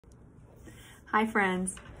Hi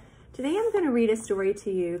friends. Today I'm going to read a story to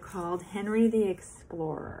you called Henry the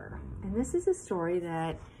Explorer. And this is a story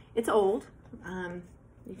that, it's old. You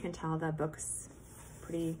can tell the book's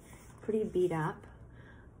pretty beat up.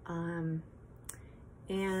 And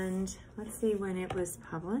let's see when it was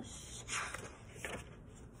published.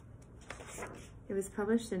 It was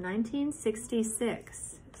published in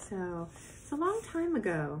 1966. So it's a long time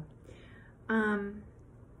ago. And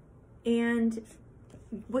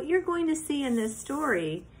what you're going to see in this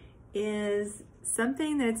story is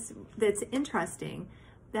something that's interesting,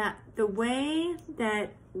 that the way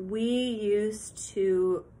that we used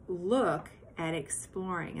to look at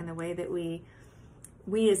exploring and the way that we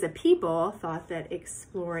as a people thought that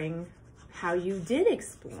exploring, how you did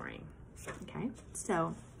exploring. Okay,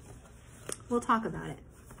 so we'll talk about it.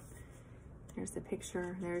 There's the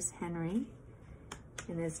picture. There's Henry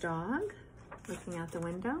and his dog looking out the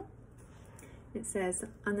window. It says,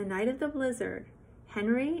 on the night of the blizzard,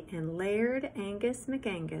 Henry and Laird Angus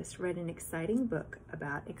McAngus read an exciting book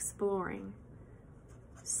about exploring.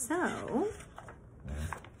 So,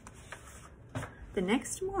 the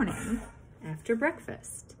next morning, after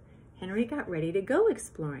breakfast, Henry got ready to go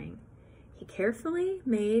exploring. He carefully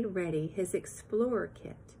made ready his explorer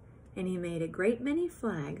kit, and he made a great many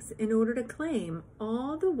flags in order to claim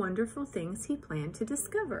all the wonderful things he planned to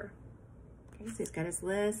discover. Okay, so he's got his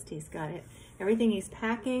list, he's got it, everything he's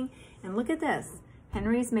packing, and look at this.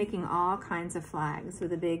 Henry's making all kinds of flags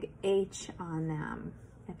with a big H on them.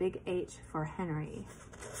 A big H for Henry.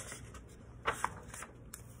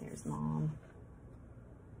 There's Mom.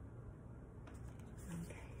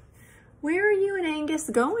 Okay. Where are you and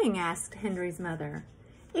Angus going? Asked Henry's mother.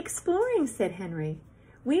 Exploring, said Henry.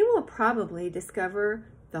 We will probably discover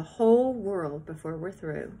the whole world before we're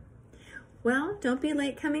through. Well, don't be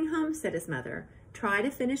late coming home, said his mother. Try to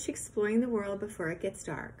finish exploring the world before it gets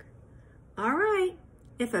dark. All right,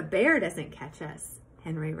 if a bear doesn't catch us,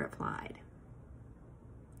 Henry replied.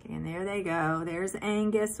 Okay, and there they go. There's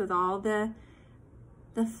Angus with all the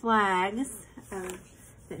flags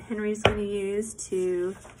that Henry's going to use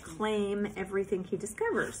to claim everything he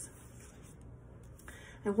discovers.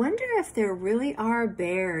 I wonder if there really are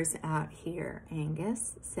bears out here,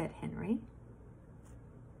 Angus, said Henry.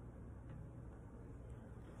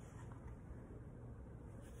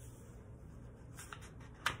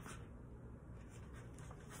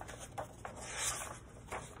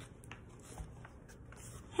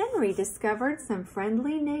 Henry discovered some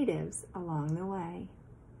friendly natives along the way.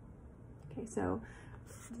 Okay, so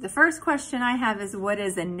the first question I have is, what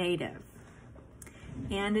is a native?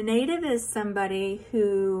 And a native is somebody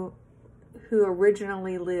who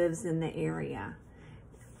originally lives in the area.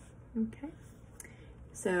 Okay,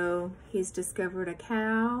 so he's discovered a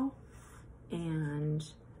cow and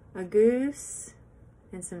a goose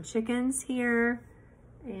and some chickens here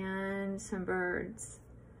and some birds.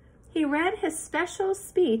 He read his special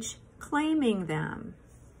speech claiming them.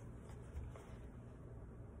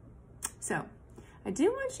 So, I do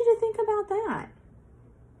want you to think about that.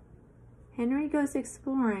 Henry goes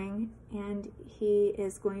exploring and he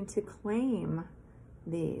is going to claim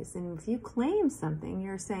these. And if you claim something,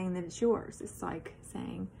 you're saying that it's yours. It's like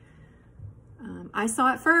saying, I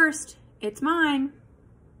saw it first, it's mine.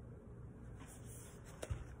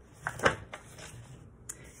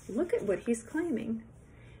 Look at what he's claiming.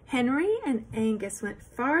 Henry and Angus went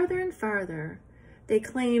farther and farther. They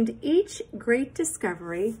claimed each great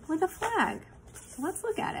discovery with a flag. So let's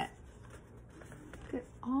look at it. Look at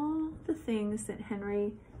all the things that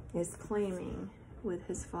Henry is claiming with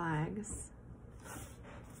his flags.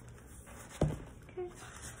 Okay.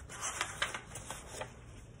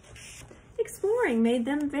 Exploring made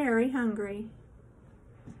them very hungry.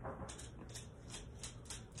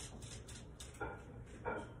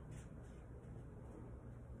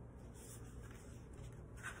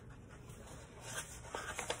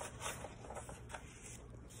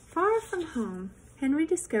 Far from home, Henry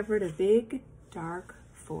discovered a big, dark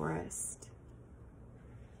forest.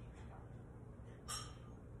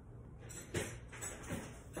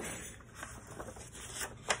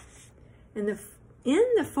 And in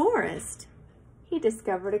the forest, he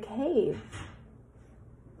discovered a cave.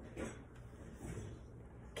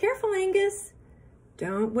 Careful, Angus.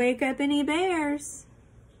 Don't wake up any bears.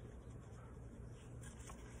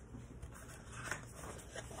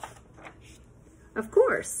 Of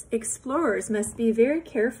course, explorers must be very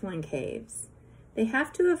careful in caves. They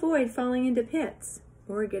have to avoid falling into pits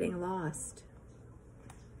or getting lost.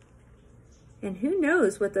 And who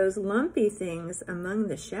knows what those lumpy things among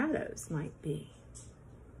the shadows might be.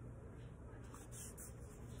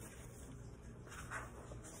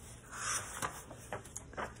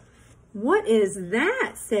 "What is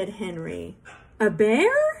that?" said Henry. "A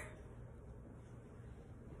bear?"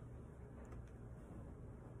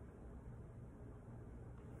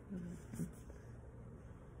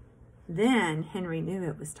 Then Henry knew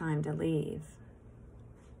it was time to leave.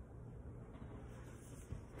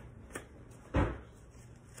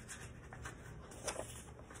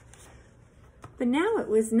 But now it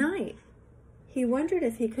was night. He wondered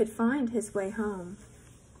if he could find his way home.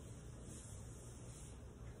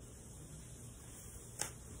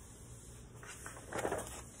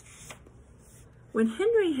 When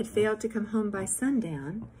Henry had failed to come home by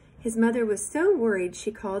sundown, his mother was so worried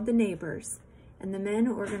she called the neighbors, and the men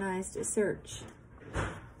organized a search.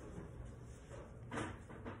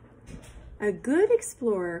 A good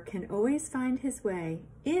explorer can always find his way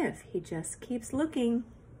if he just keeps looking,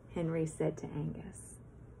 Henry said to Angus.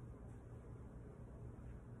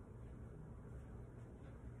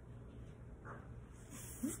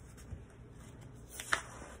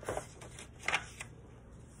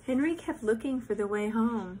 Henry kept looking for the way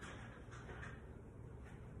home.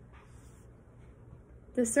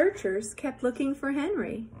 The searchers kept looking for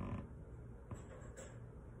Henry.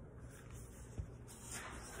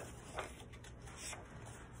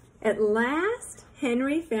 At last,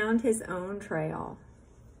 Henry found his own trail.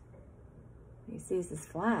 He sees his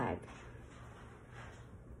flag.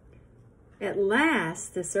 At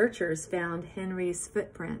last, the searchers found Henry's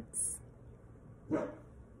footprints.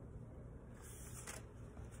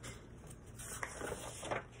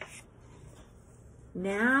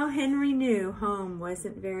 Now Henry knew home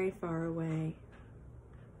wasn't very far away.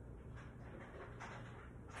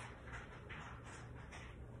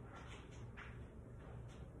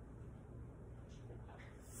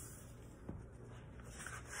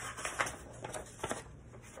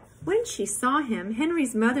 When she saw him,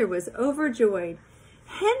 Henry's mother was overjoyed.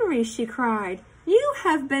 "Henry," she cried, "you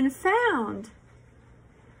have been found."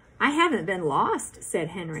 "I haven't been lost," said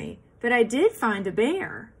Henry, "but I did find a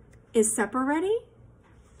bear. Is supper ready?"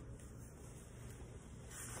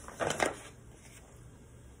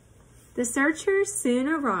 The searchers soon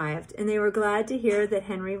arrived, and they were glad to hear that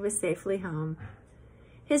Henry was safely home.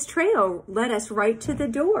 "His trail led us right to the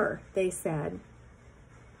door," they said.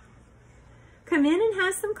 "Come in and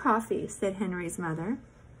have some coffee," said Henry's mother.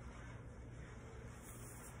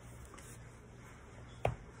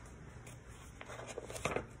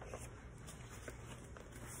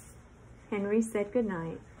 Henry said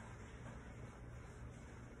goodnight.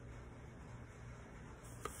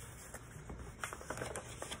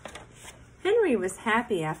 Henry was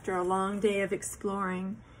happy after a long day of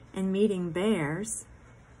exploring and meeting bears.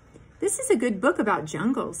 "This is a good book about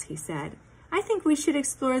jungles," he said. "I think we should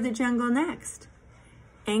explore the jungle next."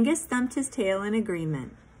 Angus thumped his tail in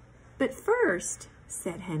agreement. "But first,"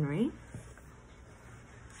 said Henry,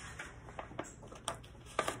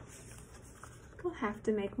 "we'll have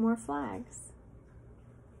to make more flags."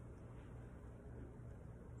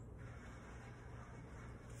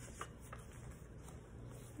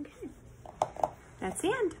 Okay, that's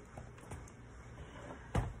the end.